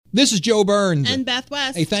This is Joe Burns. And Beth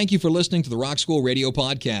West. Hey, thank you for listening to the Rock School Radio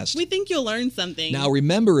Podcast. We think you'll learn something. Now,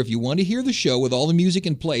 remember, if you want to hear the show with all the music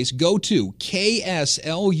in place, go to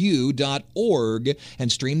kslu.org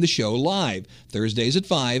and stream the show live. Thursdays at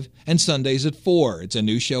 5 and Sundays at 4. It's a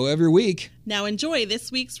new show every week. Now enjoy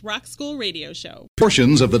this week's Rock School Radio Show.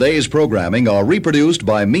 Portions of the day's programming are reproduced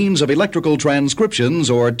by means of electrical transcriptions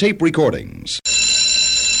or tape recordings.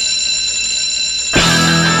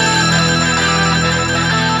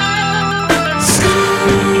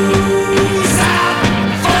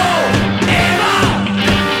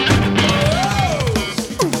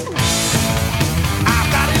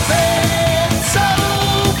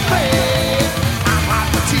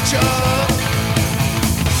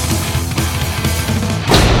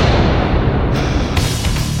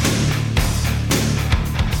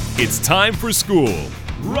 It's time for school,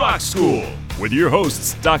 Rock School, with your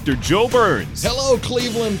hosts, Dr. Joe Burns. Hello,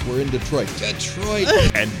 Cleveland. We're in Detroit.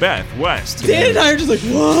 And Beth West. Dan and I are just like,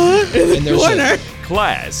 what? In the corner.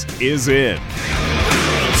 Class is in.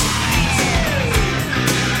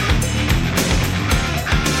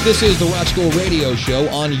 This is the Rock School Radio Show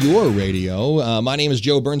on your radio. My name is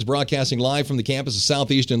Joe Burns, broadcasting live from the campus of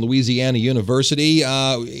Southeastern Louisiana University.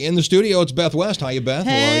 In the studio, it's Beth West. Hi, Beth.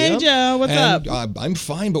 Hey, how are you? Joe. What's up? I'm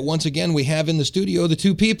fine, but once again, we have in the studio the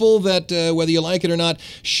two people that, whether you like it or not,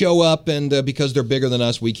 show up, and because they're bigger than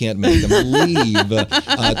us, we can't make them leave.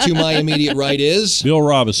 To my immediate right is... Bill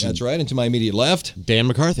Robinson. That's right. And to my immediate left... Dan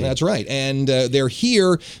McCarthy. That's right. And they're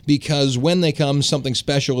here because when they come, something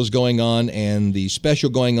special is going on, and the special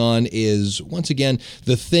going on is, once again,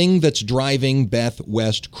 the thing that's driving Beth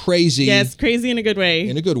West crazy. Yes, crazy in a good way.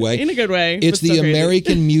 In a good way. In a good way. It's the so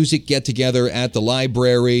American Music Get-Together at the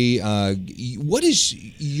library.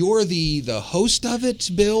 You're the host of it,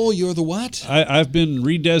 Bill? You're the what? I've been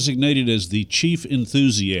redesignated as the chief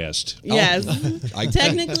enthusiast. Yes.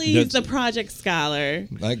 Technically, he's the project scholar.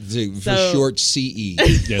 For short, CE.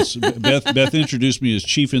 Yes. Beth introduced me as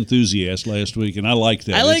chief enthusiast last week, and I like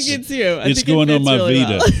that. I like it too. It's going on my really Vita.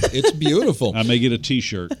 Well. It's beautiful. I may get a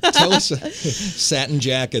T-shirt. Tell us, satin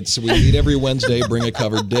jackets. We eat every Wednesday. Bring a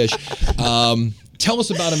covered dish. Tell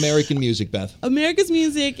us about American Music, Beth. America's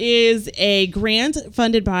Music is a grant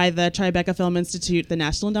funded by the Tribeca Film Institute, the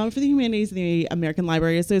National Endowment for the Humanities, and the American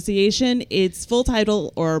Library Association. Its full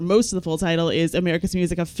title, or most of the full title, is America's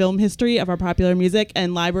Music, a film history of our popular music,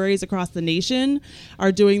 and libraries across the nation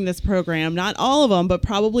are doing this program. Not all of them, but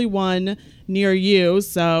probably one near you.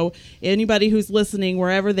 So anybody who's listening,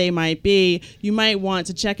 wherever they might be, you might want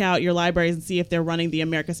to check out your libraries and see if they're running the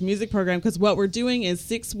America's Music program, because what we're doing is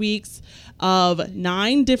 6 weeks of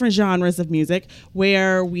 9 different genres of music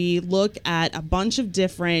where we look at a bunch of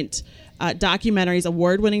different documentaries,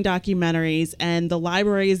 award-winning documentaries, and the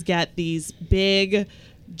libraries get these big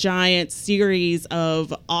giant series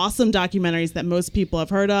of awesome documentaries that most people have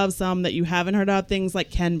heard of, some that you haven't heard of, things like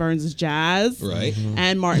Ken Burns' Jazz, right?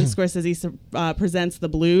 And Martin Scorsese presents the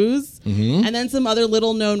Blues, and then some other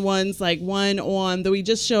little known ones, like one on that we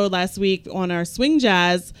just showed last week on our swing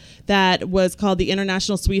jazz that was called the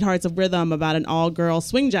International Sweethearts of Rhythm, about an all-girl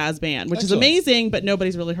swing jazz band, which is amazing, but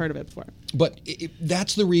nobody's really heard of it before. But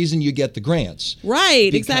that's the reason you get the grants. Right,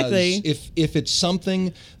 because exactly. If it's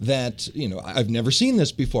something that, I've never seen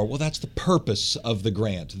this before, well, that's the purpose of the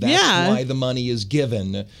grant. That's why the money is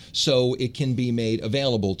given, so it can be made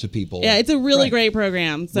available to people. Yeah, it's a really great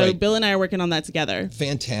program. So Right. Bill and I are working on that together.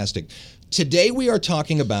 Fantastic. Today we are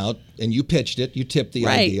talking about, and you pitched it, you tipped the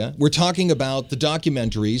idea, we're talking about the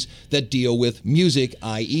documentaries that deal with music,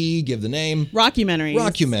 i.e., give the name. Rockumentaries.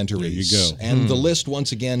 Rockumentaries. There you go. And the list,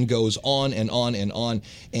 once again, goes on and on and on.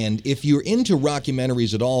 And if you're into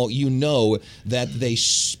rockumentaries at all, you know that they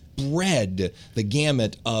spread the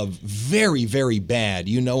gamut of very, very bad.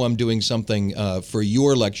 You know I'm doing something for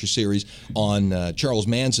your lecture series on Charles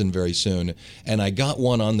Manson very soon, and I got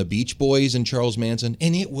one on the Beach Boys and Charles Manson,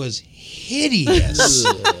 and it was hideous.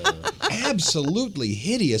 Absolutely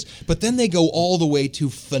hideous. But then they go all the way to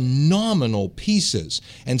phenomenal pieces.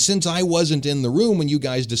 And since I wasn't in the room when you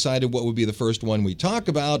guys decided what would be the first one we talk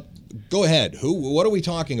about, go ahead. What are we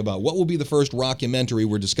talking about? What will be the first rockumentary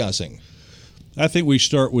we're discussing? I think we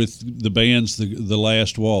start with the band's The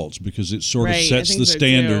Last Waltz, because it sort of sets the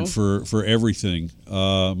standard for everything.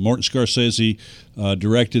 Martin Scorsese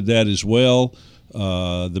directed that as well.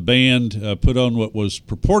 The band put on what was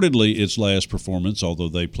purportedly its last performance, although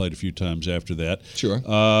they played a few times after that. Sure.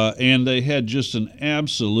 And they had just an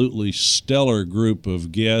absolutely stellar group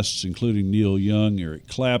of guests, including Neil Young, Eric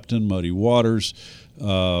Clapton, Muddy Waters,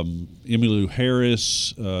 Emmylou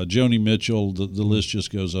Harris, Joni Mitchell. The list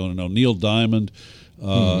just goes on and on. Neil Diamond.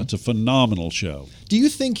 It's a phenomenal show. Do you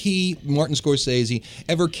think Martin Scorsese,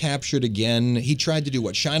 ever captured again? He tried to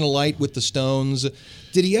do Shine a Light with the Stones.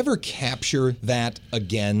 Did he ever capture that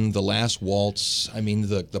again, the last waltz? I mean,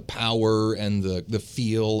 the power and the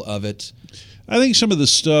feel of it. I think some of the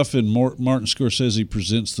stuff in Martin Scorsese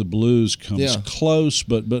Presents the Blues comes close,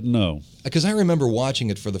 but no. Because I remember watching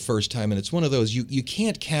it for the first time, and it's one of those, you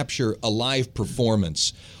can't capture a live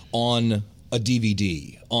performance on a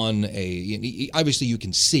DVD, obviously you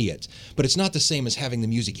can see it, but it's not the same as having the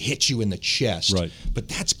music hit you in the chest. Right. But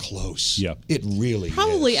that's close. Yeah. It really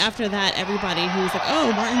Probably is. after that, everybody who's like,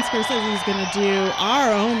 oh, Martin Scorsese is going to do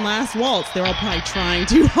Our Own Last Waltz, they're all probably trying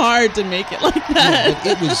too hard to make it like that.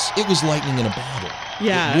 Yeah, but it was lightning in a bottle.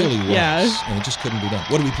 Yeah. It really was. Yeah. And it just couldn't be done.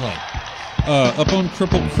 What are we playing? Up on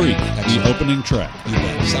Crippled Creek, Excellent. the opening track. You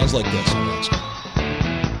bet. Sounds like this on Rock School.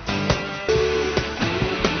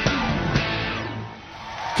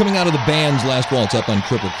 Coming out of the band's last waltz up on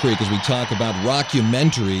Cripple Creek as we talk about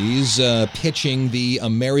Rockumentaries, pitching the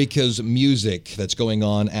America's music that's going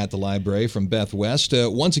on at the library from Beth West.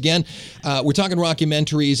 Once again, we're talking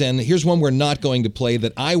Rockumentaries, and here's one we're not going to play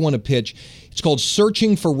that I want to pitch. It's called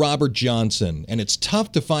Searching for Robert Johnson, and it's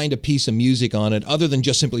tough to find a piece of music on it other than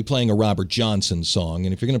just simply playing a Robert Johnson song.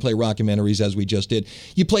 And if you're going to play Rockumentaries, as we just did,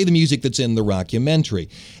 you play the music that's in the rockumentary.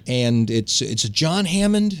 And it's a John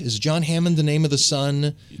Hammond. Is John Hammond the name of the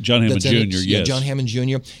son? John Hammond Jr., yes. Yeah, John Hammond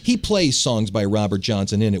Jr. He plays songs by Robert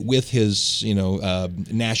Johnson in it with his,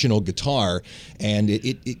 national guitar, and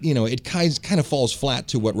it kind of falls flat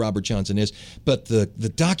to what Robert Johnson is. But the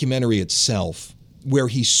documentary itself, where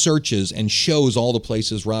he searches and shows all the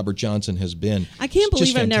places Robert Johnson has been. I can't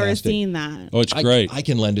believe I've never fantastic. seen that. Oh, it's great. I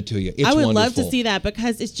can lend it to you. It's I would wonderful. love to see that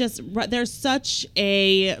because it's just, there's such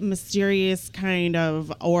a mysterious kind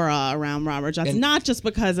of aura around Robert Johnson. And not just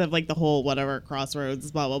because of like the whole whatever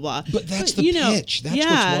crossroads, blah, blah, blah. But that's the pitch. That's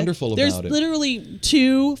what's wonderful there's about it. There's literally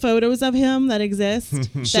 2 photos of him that exist.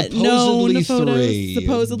 that Supposedly three,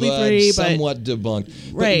 supposedly but three, somewhat debunked.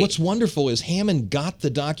 Right. But what's wonderful is Hammond got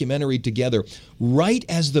the documentary together right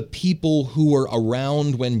as the people who were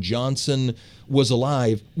around when Johnson was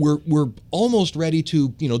alive were almost ready to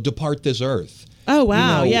depart this earth. Oh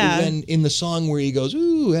wow! Yeah. When in the song where he goes,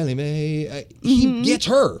 "Ooh, Ellie Mae," he gets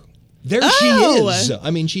her. There she is. I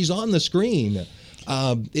mean, she's on the screen.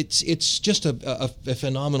 It's just a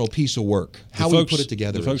phenomenal piece of work. How we put it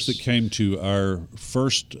together. The folks that came to our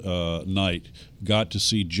first night got to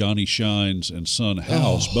see Johnny Shines and son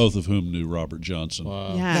House, both of whom knew Robert Johnson.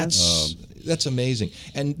 Wow. Yeah. That's amazing.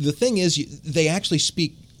 And the thing is, they actually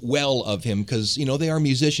speak well of him because they are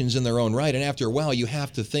musicians in their own right. And after a while, you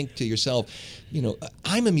have to think to yourself,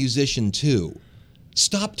 I'm a musician too.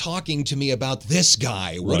 Stop talking to me about this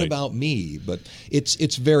guy. What about me? But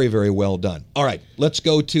it's very, very well done. All right, let's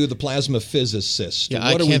go to the plasma physicist. Yeah,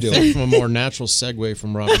 what I are we can't doing? think from a more natural segue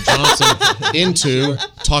from Robert Johnson into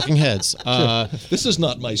Talking Heads. This is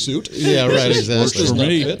not my suit. Yeah, right, exactly. This does not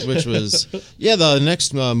me. fit. Which was, the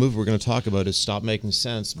next movie we're going to talk about is Stop Making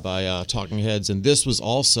Sense by Talking Heads. And this was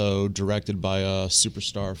also directed by a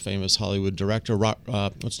superstar, famous Hollywood director,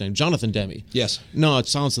 what's his name? Jonathan Demme. Yes. No,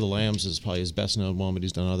 Silence of the Lambs is probably his best known one, but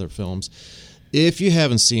he's done other films. If you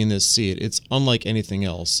haven't seen this, see it. It's unlike anything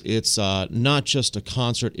else. It's not just a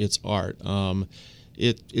concert, it's art.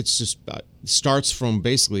 It's just starts from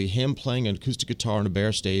basically him playing an acoustic guitar on a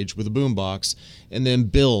bare stage with a boombox, and then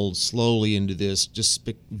builds slowly into this just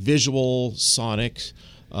visual, sonic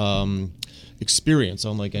experience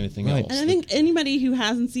unlike anything else. And I think anybody who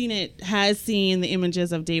hasn't seen it has seen the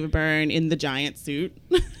images of David Byrne in the giant suit.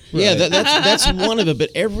 Yeah, that's one of it. But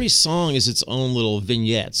every song is its own little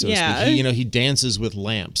vignette. So to speak. He dances with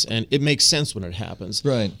lamps, and it makes sense when it happens.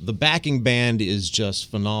 Right. The backing band is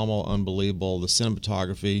just phenomenal, unbelievable. The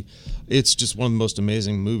cinematography, it's just one of the most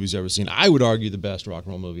amazing movies I've ever seen. I would argue the best rock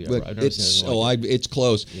and roll movie ever. I've never seen anything like it. It's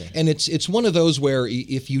close, and it's one of those where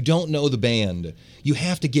if you don't know the band, you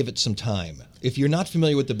have to give it some time. If you're not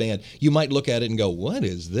familiar with the band, you might look at it and go, "What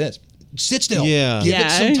is this?" Sit still. Yeah. Give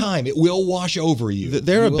it some time. It will wash over you.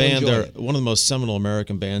 They're You a will band. enjoy They're it. one of the most seminal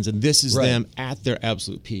American bands, and this is them at their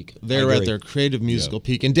absolute peak. They're agree. at their creative musical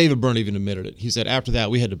peak, and David Byrne even admitted it. He said after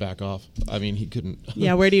that we had to back off. I mean, he couldn't.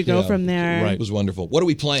 Yeah, where do you go from there? Right. It was wonderful. What are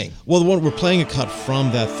we playing? Well, the one we're playing a cut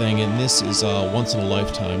from that thing, and this is Once in a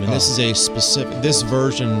Lifetime, and this is a specific. This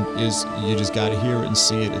version is you just got to hear it and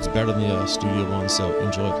see it. It's better than the studio one, so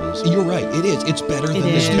enjoy, please. You're right. It is. It's better than is.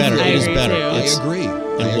 this. It's better. I It is agree, better. too. It's- I agree.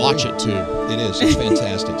 And watch it too. It is. It's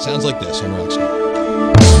fantastic. Sounds like this on Rockstar.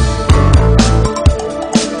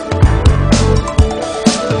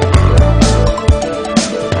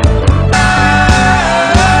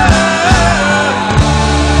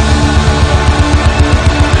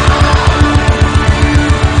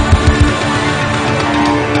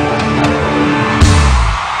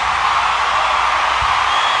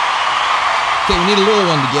 need a little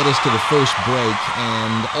one to get us to the first break,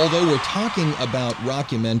 and although we're talking about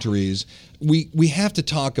rockumentaries, we have to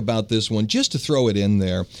talk about this one just to throw it in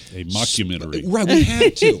there. A mockumentary. Right, we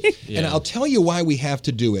have to. And I'll tell you why we have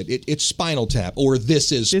to do it. It's Spinal Tap, or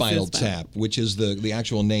This is Spinal Tap, which is the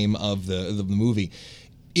actual name of the movie.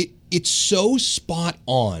 It's so spot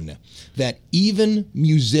on that even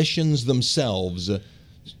musicians themselves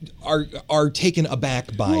are taken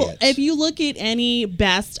aback by it. If you look at any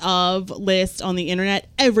best of list on the internet,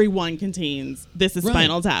 everyone contains This is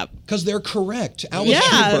Spinal Tap. Because they're correct.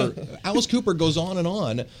 Alice Cooper goes on and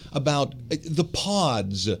on about the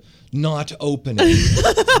pods not opening,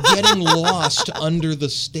 getting lost under the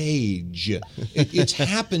stage. It's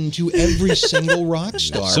happened to every single rock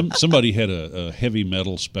star. Somebody had a heavy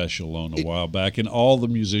metal special on a while back, and all the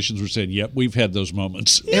musicians were saying, "Yep, we've had those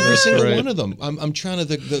moments." Yeah. Every single one of them. I'm trying to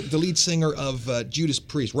the lead singer of Judas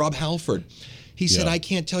Priest, Rob Halford. He said, I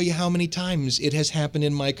can't tell you how many times it has happened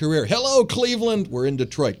in my career. Hello, Cleveland. We're in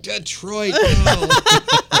Detroit. Detroit.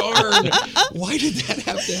 Oh, darn. Why did that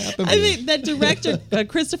have to happen? I think that director,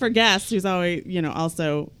 Christopher Guest, who's always,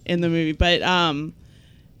 also in the movie, but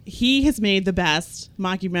he has made the best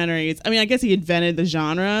mockumentaries. I mean, I guess he invented the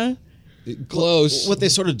genre. Close. What they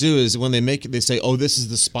sort of do is when they make it, they say, "Oh, this is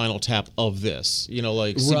the Spinal Tap of this."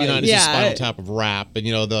 Like CB9 is the Spinal Tap of rap, and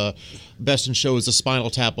the Best in Show is the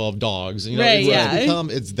Spinal Tap of dogs.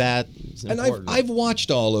 It's that. And I've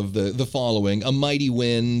watched all of the following: A Mighty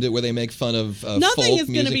Wind, where they make fun of nothing folk is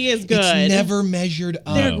going to be as good. It's never measured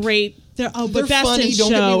up. They're great. But They're Best funny, in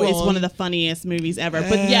don't get me Show is wrong. one of the funniest movies ever.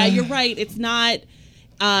 But yeah, you're right. It's not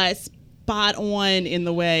spot on in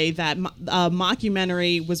the way that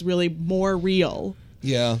mockumentary was really more real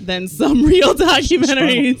than some real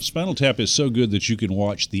documentaries. Spinal Tap is so good that you can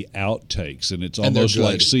watch the outtakes, and it's almost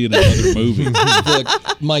like seeing another movie.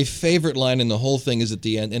 My favorite line in the whole thing is at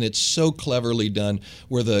the end, and it's so cleverly done,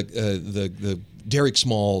 where the Derek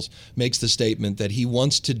Smalls makes the statement that he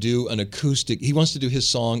wants to do his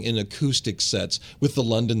song in acoustic sets with the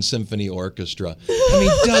London Symphony Orchestra. I mean,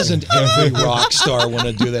 doesn't every rock star want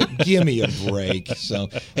to do that? Give me a break. So,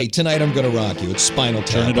 hey, tonight I'm going to rock you. It's Spinal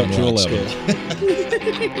Tap. Turn it up on to Rock 11.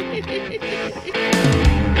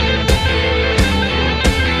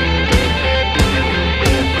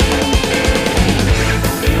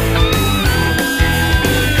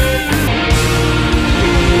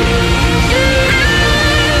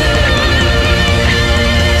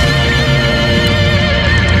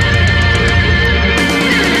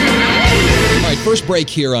 First break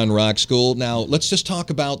here on Rock School. Now, let's just talk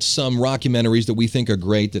about some rockumentaries that we think are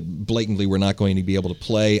great that blatantly we're not going to be able to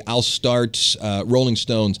play. I'll start Rolling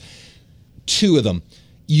Stones. Two of them.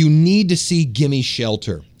 You need to see Gimme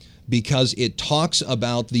Shelter because it talks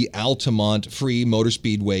about the Altamont Free Motor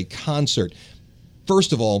Speedway concert.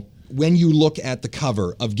 First of all, when you look at the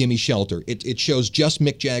cover of Gimme Shelter, it shows just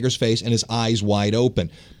Mick Jagger's face and his eyes wide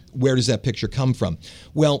open. Where does that picture come from?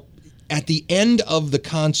 Well, at the end of the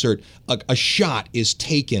concert, a shot is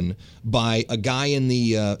taken by a guy in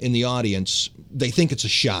the audience. They think it's a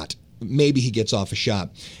shot. Maybe he gets off a shot.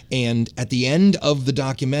 And at the end of the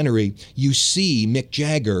documentary, you see Mick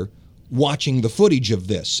Jagger watching the footage of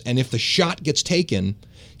this. And if the shot gets taken,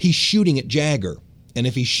 he's shooting at Jagger. And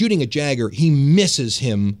if he's shooting at Jagger, he misses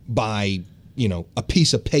him by, a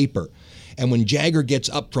piece of paper. And when Jagger gets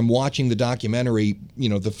up from watching the documentary,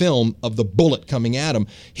 the film of the bullet coming at him,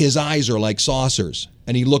 his eyes are like saucers.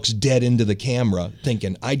 And he looks dead into the camera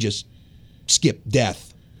thinking, I just skipped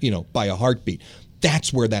death, by a heartbeat.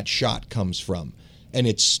 That's where that shot comes from. And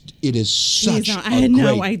it is such a great I had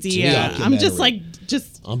no idea. I'm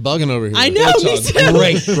I'm bugging over here. I know, me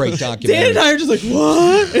too. Great documentary. Dan and I are just like,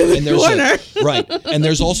 what? In the corner. Right. And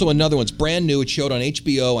there's also another one. It's brand new. It showed on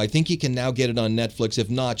HBO. I think you can now get it on Netflix. If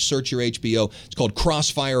not, search your HBO. It's called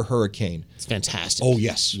Crossfire Hurricane. It's fantastic. Oh,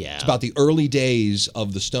 yes. Yeah. It's about the early days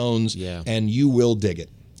of the Stones, and you will dig it.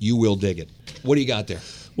 You will dig it. What do you got there?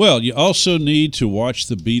 Well, you also need to watch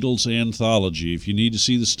the Beatles anthology. If you need to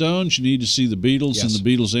see the Stones, you need to see the Beatles, and the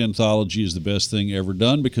Beatles anthology is the best thing ever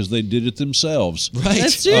done because they did it themselves. Right.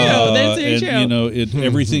 That's true. That's very true.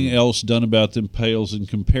 Everything else done about them pales in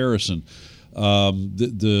comparison.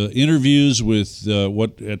 The interviews with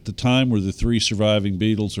what at the time were the three surviving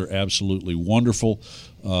Beatles are absolutely wonderful.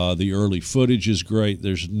 The early footage is great.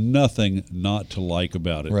 There's nothing not to like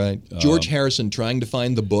about it. Right. George Harrison trying to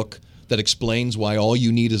find the book that explains why all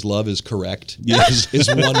you need is love is correct. Yes. is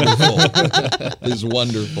wonderful. Is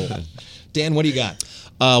wonderful. Dan, what do you got?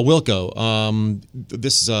 Wilco.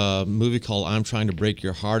 This is a movie called I'm Trying to Break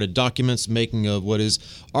Your Heart. It documents the making of what is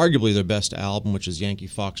arguably their best album, which is Yankee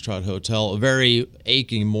Foxtrot Hotel, a very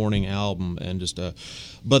aching morning album, and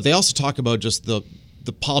but they also talk about just the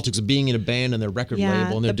politics of being in a band and their record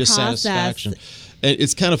label and their dissatisfaction. And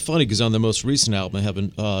it's kind of funny because on the most recent album, they have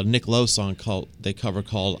a Nick Lowe song called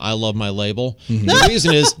I Love My Label. Mm-hmm. The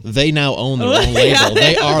reason is they now own their own label.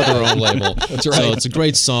 They are their own label. That's right. So it's a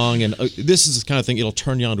great song, and this is the kind of thing, it'll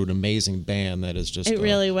turn you on to an amazing band that is just It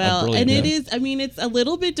really will. And it is, I mean, it's a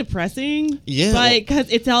little bit depressing. Yeah.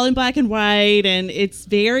 Because it's all in black and white, and it's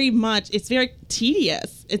very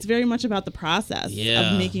tedious. It's very much about the process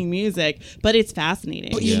of making music, but it's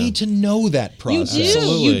fascinating. But you need to know that process. You do.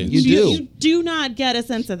 Absolutely. You do not get a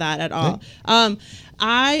sense of that at all.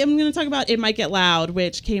 I am going to talk about It Might Get Loud,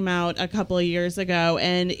 which came out a couple of years ago,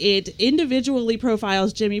 and it individually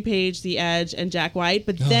profiles Jimmy Page, The Edge, and Jack White,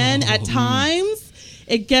 but then at times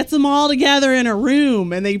it gets them all together in a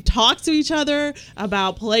room, and they talk to each other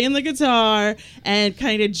about playing the guitar and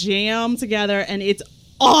kind of jam together, and it's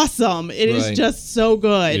awesome. It is just so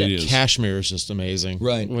good. Kashmir is just amazing.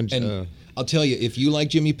 Right. And I'll tell you, if you like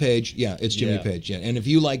Jimmy Page, it's Jimmy Page. Yeah. And if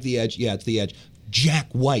you like The Edge, it's The Edge. Jack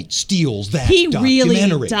White steals that documentary. He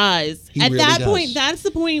really does. At that point, that's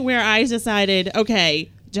the point where I decided,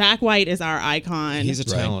 okay, Jack White is our icon. He's a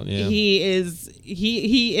talent, yeah. He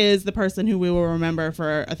is the person who we will remember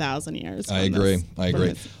for 1,000 years. I agree.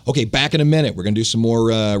 Okay, back in a minute. We're going to do some more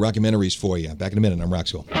rockumentaries for you. Back in a minute on Rock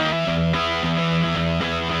School.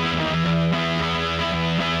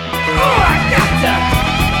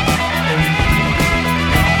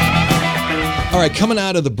 All right, coming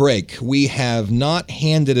out of the break, we have not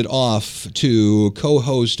handed it off to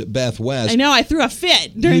co-host Beth West. I know, I threw a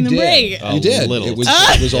fit during the break. You did. It was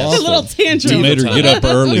awful. A little tantrum. You made her get up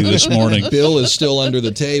early this morning. Bill is still under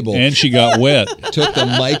the table. And she got wet. Took the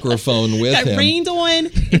microphone with him. Got rained on,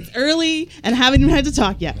 it's early, and haven't even had to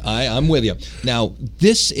talk yet. I'm with you. Now,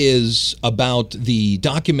 this is about the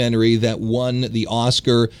documentary that won the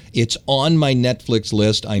Oscar. It's on my Netflix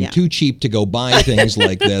list. I'm too cheap to go buy things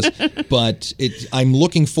like this, but I'm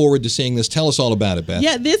looking forward to seeing this. Tell us all about it, Beth.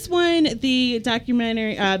 Yeah, this won the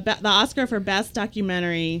documentary, the Oscar for Best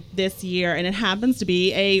Documentary this year, and it happens to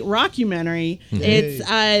be a rockumentary.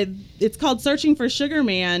 Hey. It's called Searching for Sugar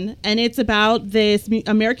Man, and it's about this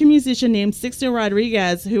American musician named Sixto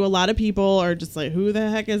Rodriguez, who a lot of people are just like, who the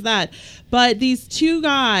heck is that? But these two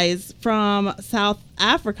guys from South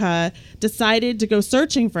Africa decided to go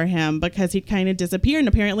searching for him because he'd kind of disappeared, and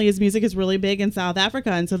apparently his music is really big in South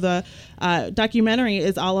Africa, and so the documentary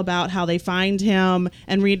is all about how they find him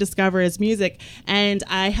and rediscover his music. And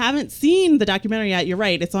I haven't seen the documentary yet. You're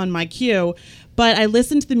right, it's on my queue. But I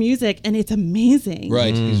listened to the music, and it's amazing.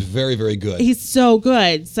 Right. He's very, very good. He's so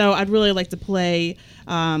good. So I'd really like to play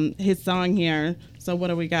his song here. So what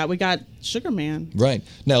do we got? We got Sugar Man. Right.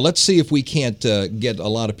 Now, let's see if we can't get a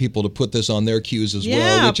lot of people to put this on their queues as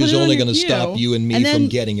well, which is only going to stop you and me from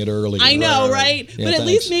getting it early. I know, right? Yeah, but at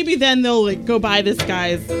least maybe then they'll go buy this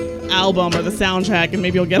guy's album or the soundtrack, and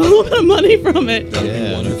maybe you'll get a little bit of money from it. That'd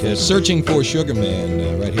be wonderful. Searching for Sugar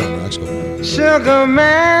Man right here on Rock School. Sugar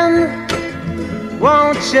Man,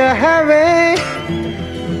 won't you hurry?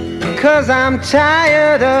 'Cause I'm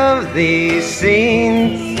tired of these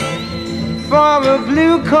scenes. For a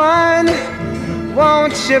blue coin,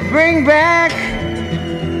 won't you bring back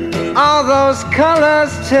all those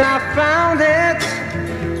colors till I found it?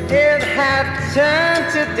 It had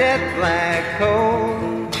turned to dead black coal.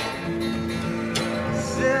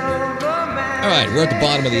 All right, we're at the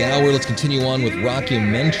bottom of the hour. Let's continue on with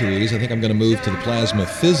Rockumentaries. I think I'm going to move to the plasma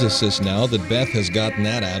physicist now that Beth has gotten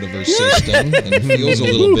that out of her system and feels a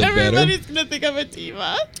little bit better. Everybody's going to think I'm a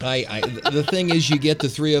diva. The thing is, you get the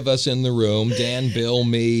three of us in the room, Dan, Bill,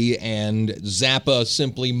 me, and Zappa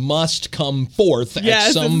simply must come forth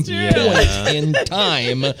at some point in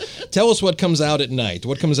time. Tell us what comes out at night.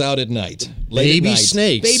 What comes out at night? Baby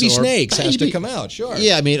Snakes. Baby Snakes has to come out, sure.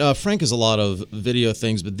 Yeah, I mean, Frank has a lot of video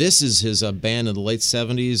things, but this is his band in the late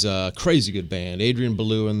 70s. Crazy good band. Adrian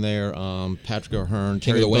Belew in there, Patrick O'Hearn,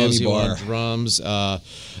 Terry Bozzio on drums,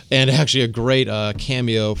 and actually a great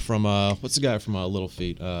cameo from, what's the guy from Little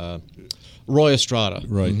Feat? Roy Estrada,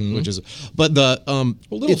 right? Mm-hmm. Which is, but the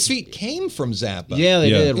Little Feat came from Zappa. Yeah, they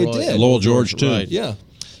did. It did. Lowell George too. Right. Yeah.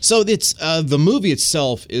 So it's the movie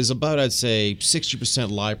itself is about, I'd say, 60%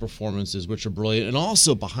 live performances, which are brilliant, and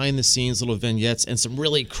also behind the scenes little vignettes and some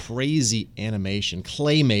really crazy animation,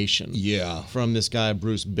 claymation. Yeah. From this guy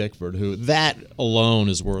Bruce Bickford, who that alone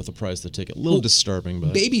is worth the price of the ticket. A little disturbing,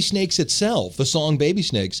 but Baby Snakes itself, the song Baby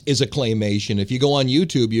Snakes, is a claymation. If you go on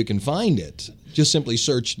YouTube, you can find it. Just simply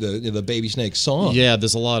search the Baby Snake song. Yeah,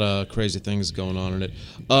 there's a lot of crazy things going on in it.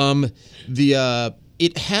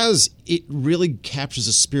 It really captures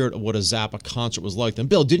the spirit of what a Zappa concert was like. Then,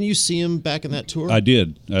 Bill, didn't you see him back in that tour? I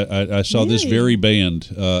did. I saw this very band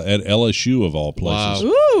at LSU of all places.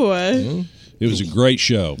 Wow. Ooh. It was a great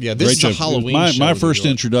show. Yeah, this is a Halloween show. My first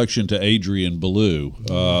introduction to Adrian Belew.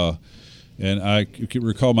 And I can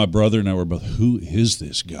recall my brother and I were both, who is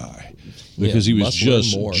this guy? Because he was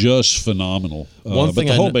just phenomenal. But the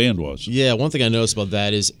whole band was. Yeah, one thing I noticed about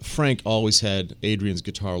that is Frank always had Adrian's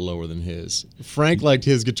guitar lower than his. Frank liked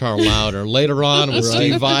his guitar louder. Later on with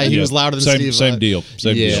Steve Vai, he was louder than Steve Vai. Same deal.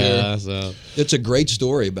 Yeah, so. It's a great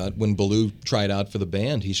story about when Belew tried out for the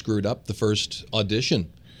band. He screwed up the first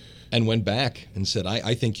audition and went back and said,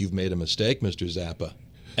 I think you've made a mistake, Mr. Zappa.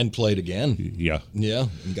 And played again. Yeah,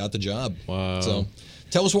 and got the job. Wow. So,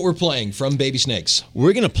 tell us what we're playing from Baby Snakes.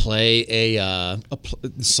 We're going to play the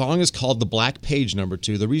song is called The Black Page No.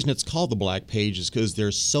 2. The reason it's called The Black Page is because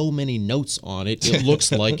there's so many notes on it, it looks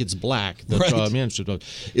like it's black.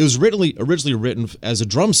 It was originally written as a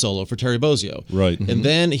drum solo for Terry Bozzio. Right. And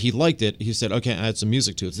then he liked it. He said, okay, add some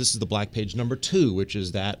music to it. This is The Black Page No. 2, which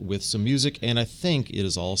is that with some music. And I think it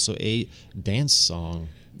is also a dance song.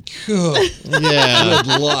 Yeah.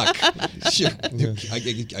 Good luck. Sure.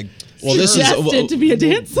 Well, this is to be a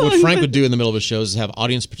dance song. What Frank would do in the middle of his shows is have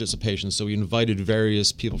audience participation. So he invited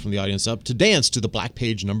various people from the audience up to dance to the Black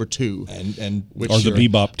Page No. 2, or the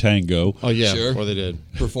Bebop Tango. Oh yeah, sure. Or they did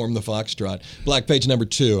perform the Foxtrot. Black Page No.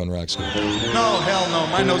 2 on Rock School. No, hell no.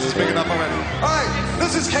 My nose is big enough already. All right,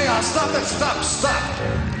 this is chaos. Stop it. Stop.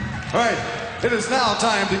 All right, it is now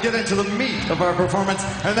time to get into the meat of our performance,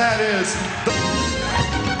 and that is the...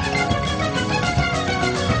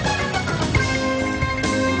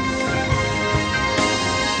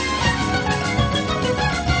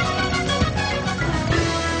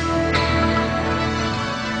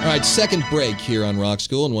 All right, second break here on Rock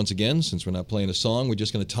School. And once again, since we're not playing a song, we're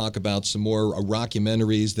just going to talk about some more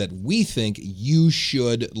rockumentaries that we think you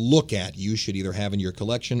should look at. You should either have in your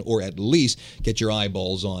collection or at least get your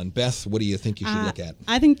eyeballs on. Beth, what do you think you should look at?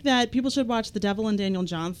 I think that people should watch The Devil and Daniel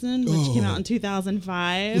Johnson, which came out in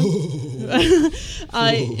 2005.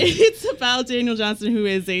 It's about Daniel Johnson, who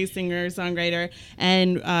is a singer-songwriter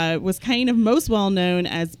and was kind of most well-known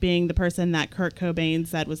as being the person that Kurt Cobain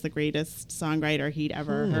said was the greatest songwriter he'd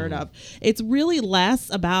ever heard of. It's really less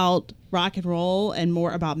about rock and roll and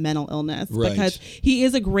more about mental illness, because he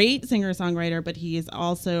is a great singer-songwriter, but he is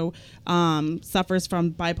also suffers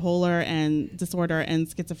from bipolar and disorder and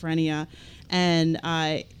schizophrenia, and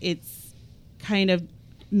it's kind of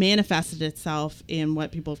manifested itself in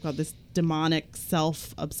what people have called this demonic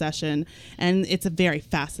self-obsession, and it's a very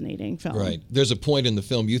fascinating film. Right. There's a point in the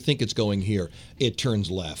film, you think it's going here, it turns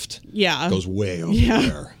left. Yeah. It goes way over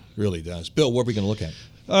there. Really does. Bill, what are we going to look at?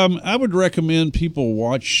 I would recommend people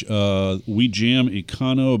watch We Jam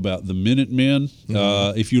Econo about the Minutemen.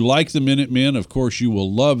 If you like the Minutemen, of course, you will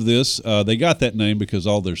love this. They got that name because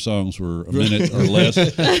all their songs were a minute or less.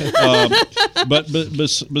 But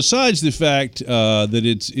besides the fact that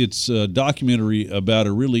it's a documentary about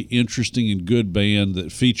a really interesting and good band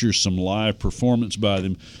that features some live performance by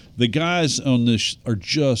them, the guys on this are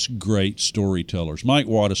just great storytellers. Mike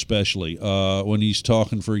Watt especially, when he's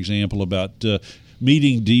talking, for example, about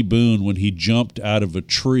meeting D. Boone when he jumped out of a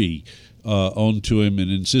tree onto him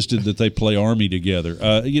and insisted that they play Army together.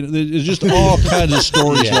 There's just all kinds of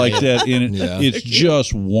stories like that in it. Yeah. It's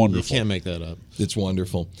just wonderful. You can't make that up. It's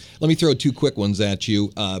wonderful. Let me throw two quick ones at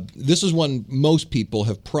you. This is one most people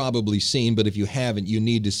have probably seen, but if you haven't, you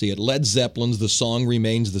need to see it. Led Zeppelin's The Song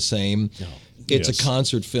Remains the Same. No. It's a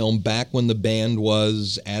concert film back when the band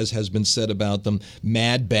was, as has been said about them,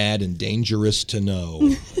 mad, bad, and dangerous to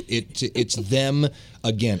know. It's them,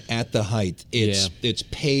 again, at the height. It's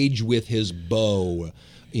Page with his bow.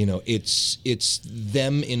 It's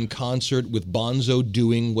them in concert with Bonzo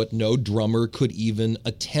doing what no drummer could even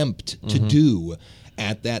attempt to do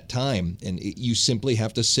at that time. And you simply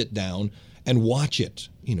have to sit down and watch it.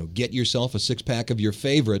 Get yourself a six-pack of your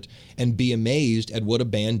favorite and be amazed at what a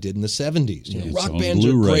band did in the 70s. Rock bands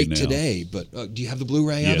are great today, but do you have the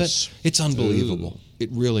Blu-ray of it? It's unbelievable. Ooh. It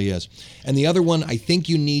really is. And the other one I think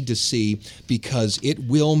you need to see because it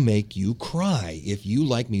will make you cry if you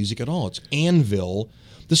like music at all. It's Anvil,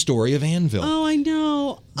 the story of Anvil. Oh, I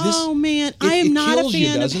know. Man. I am not a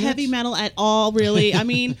fan of heavy metal at all, really. I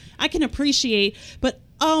mean, I can appreciate, but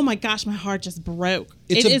oh my gosh, my heart just broke.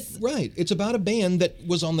 It's about a band that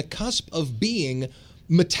was on the cusp of being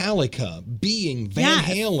Metallica, being Van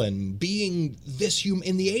Halen, being this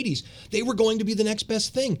in the 80s. They were going to be the next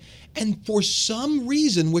best thing. And for some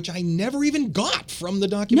reason, which I never even got from the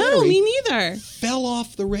documentary. No, me neither. Fell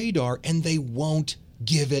off the radar, and they won't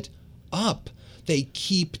give it up. They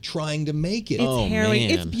keep trying to make it. It's harrowing.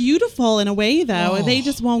 It's beautiful in a way, though. They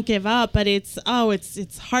just won't give up, but it's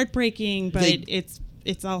heartbreaking, but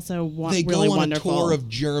it's also they really go on wonderful. a tour of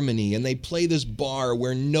Germany, and they play this bar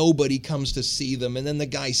where nobody comes to see them, and then the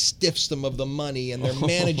guy stiffs them of the money, and their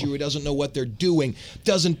manager, who doesn't know what they're doing,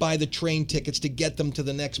 doesn't buy the train tickets to get them to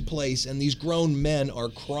the next place, and these grown men are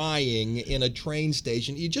crying in a train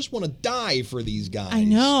station. You just want to die for these guys. I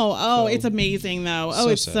know. It's amazing, though.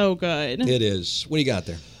 It's so good. It is. What do you got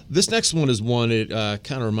there? This next one is one, it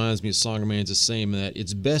kind of reminds me of Song Remains the Same, that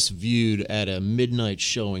it's best viewed at a midnight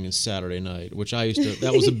showing on Saturday night, which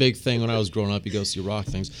that was a big thing when I was growing up. You go see rock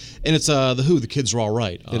things. And it's The Who, The Kids Are All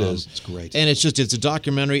Right. It is. It's great. And it's a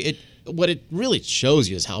documentary. What it really shows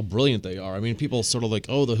you is how brilliant they are. I mean, people sort of like,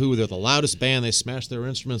 The Who, they're the loudest band, they smash their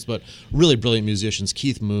instruments, but really brilliant musicians.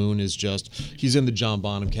 Keith Moon he's in the John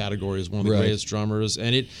Bonham category as one of the greatest drummers.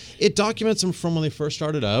 And it documents them from when they first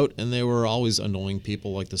started out, and they were always annoying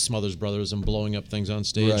people like the Smothers Brothers and blowing up things on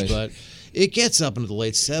stage. Right. But it gets up into the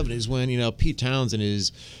late 70s when, Pete Townsend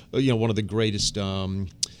is, one of the greatest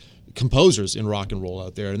composers in rock and roll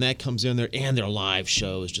out there, and that comes in there, and their live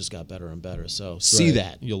shows just got better and better. So see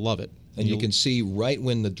that, you'll love it. And you can see right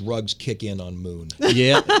when the drugs kick in on Moon.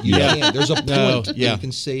 Yeah, can. There's a point. You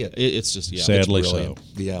can see it. It's just sadly it's so.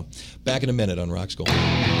 Yeah. Back in a minute on Rock School.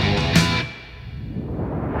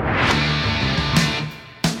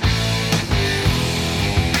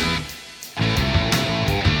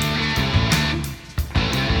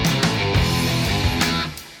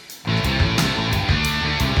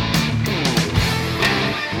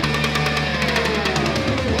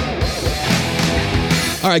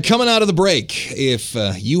 All right, coming out of the break, if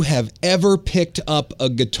you have ever picked up a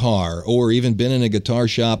guitar or even been in a guitar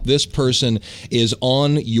shop, this person is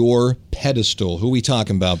on your pedestal. Who are we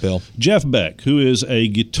talking about, Bill? Jeff Beck, who is a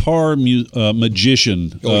guitar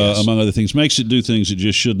magician, among other things, makes it do things it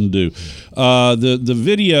just shouldn't do. The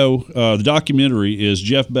video, the documentary is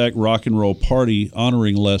Jeff Beck Rock and Roll Party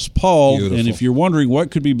honoring Les Paul. Beautiful. And if you're wondering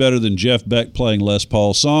what could be better than Jeff Beck playing Les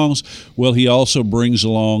Paul songs, well, he also brings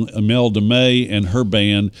along Imelda May and her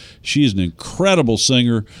band. She's an incredible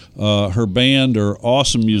singer. Her band are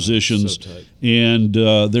awesome musicians. So tight. And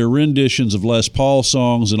their renditions of Les Paul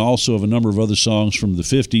songs and also of a number of other songs from the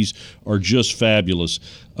 50s are just fabulous.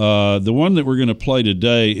 The one that we're going to play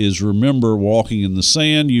today is Remember Walking in the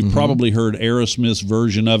Sand. You've probably heard Aerosmith's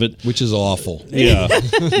version of it. Which is awful. Yeah.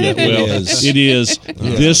 It is. Yeah.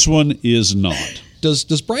 This one is not.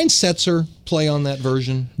 Does Brian Setzer play on that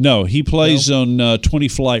version? No, he plays on 20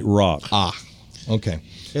 Flight Rock. Ah, okay.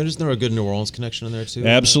 And isn't there a good New Orleans connection in there, too?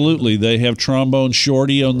 Absolutely. They have Trombone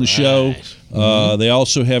Shorty on the show. They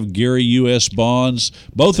also have Gary U.S. Bonds,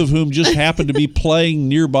 both of whom just happened to be playing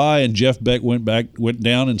nearby, and Jeff Beck went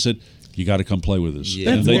down and said, "You got to come play with us." Yeah.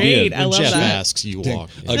 That's and they great. did. I love Jeff that. asks, you walk.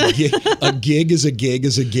 A gig is a gig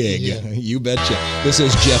is a gig. Yeah. You betcha. This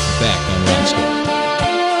is Jeff Beck on Rock School.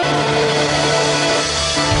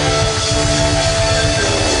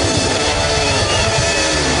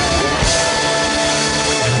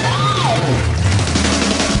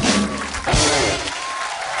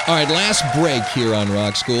 All right, last break here on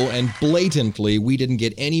Rock School, and blatantly, we didn't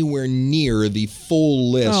get anywhere near the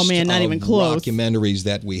full list not of even close. Rockumentaries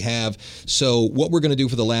that we have. So what we're going to do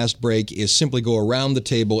for the last break is simply go around the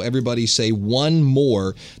table. Everybody say one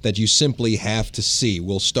more that you simply have to see.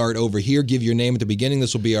 We'll start over here. Give your name at the beginning.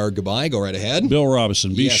 This will be our goodbye. Go right ahead. Bill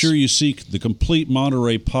Robinson, be Yes. sure you seek the complete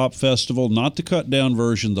Monterey Pop Festival, not the cut-down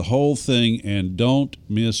version, the whole thing, and don't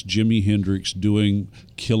miss Jimi Hendrix doing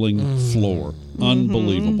Killing Floor.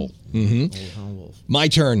 Unbelievable. My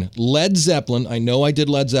turn. Led Zeppelin. I know I did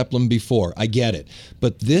Led Zeppelin before. I get it.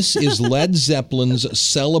 But this is Led Zeppelin's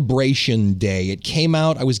Celebration Day. It came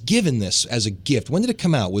out, I was given this as a gift. When did it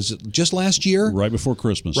come out? Was it just last year? Right before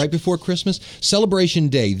Christmas. Right before Christmas. Celebration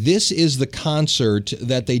Day. This is the concert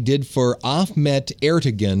that they did for Ahmet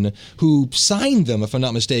Ertegun, who signed them, if I'm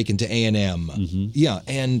not mistaken, to A&M. Yeah,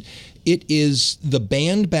 and it is the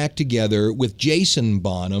band back together with Jason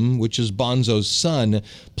Bonham, which is Bonzo's son,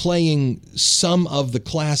 playing some of the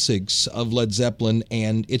classics of Led Zeppelin,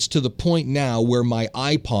 and it's to the point now where my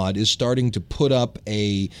iPod is starting to put up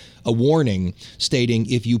a warning stating,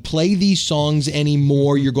 if you play these songs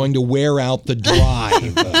anymore, you're going to wear out the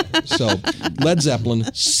drive. So, Led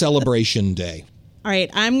Zeppelin, Celebration Day. All right,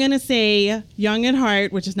 I'm going to say Young at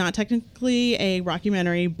Heart, which is not technically a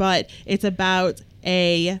rockumentary, but it's about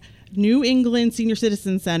a New England Senior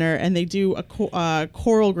Citizen Center, and they do a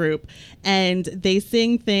choral group, and they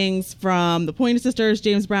sing things from the Pointer Sisters,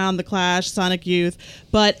 James Brown, The Clash, Sonic Youth.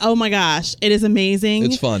 But oh my gosh, it is amazing.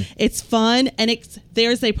 It's fun. It's fun, and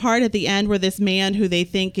there's a part at the end where this man who they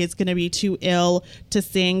think is going to be too ill to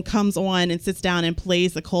sing comes on and sits down and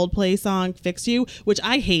plays the Coldplay song "Fix You," which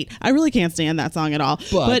I hate. I really can't stand that song at all.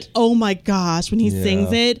 But oh my gosh, when he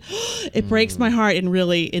sings it, it breaks my heart in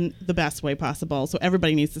the best way possible. So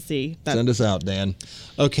everybody needs to see that. Send us out, Dan.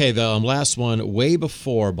 Okay, the last one, way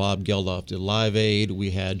before Bob Geldof did Live Aid,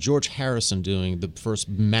 we had George Harrison doing the first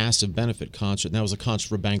massive benefit concert, and that was a concert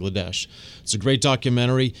for Bangladesh. It's a great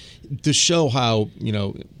documentary to show how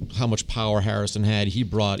much power Harrison had. He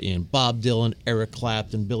brought in Bob Dylan, Eric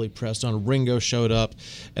Clapton, Billy Preston, Ringo showed up,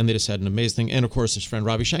 and they just had an amazing thing. And of course, his friend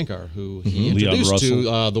Ravi Shankar, who he introduced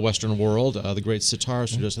to the Western world, the great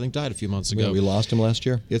sitarist who just, I think, died a few months ago. Yeah, we lost him last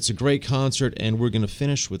year. It's a great concert, and we're going to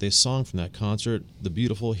finish with a song from that concert, the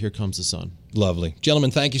beautiful "Here Comes the Sun." Lovely.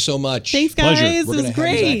 Gentlemen, thank you so much. Thanks, guys. Pleasure. We're going to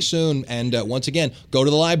have you back soon. And once again, go to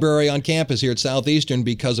the library on campus here at Southeastern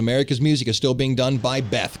because America's music is still being done by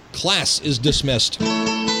Beth. Class is dismissed.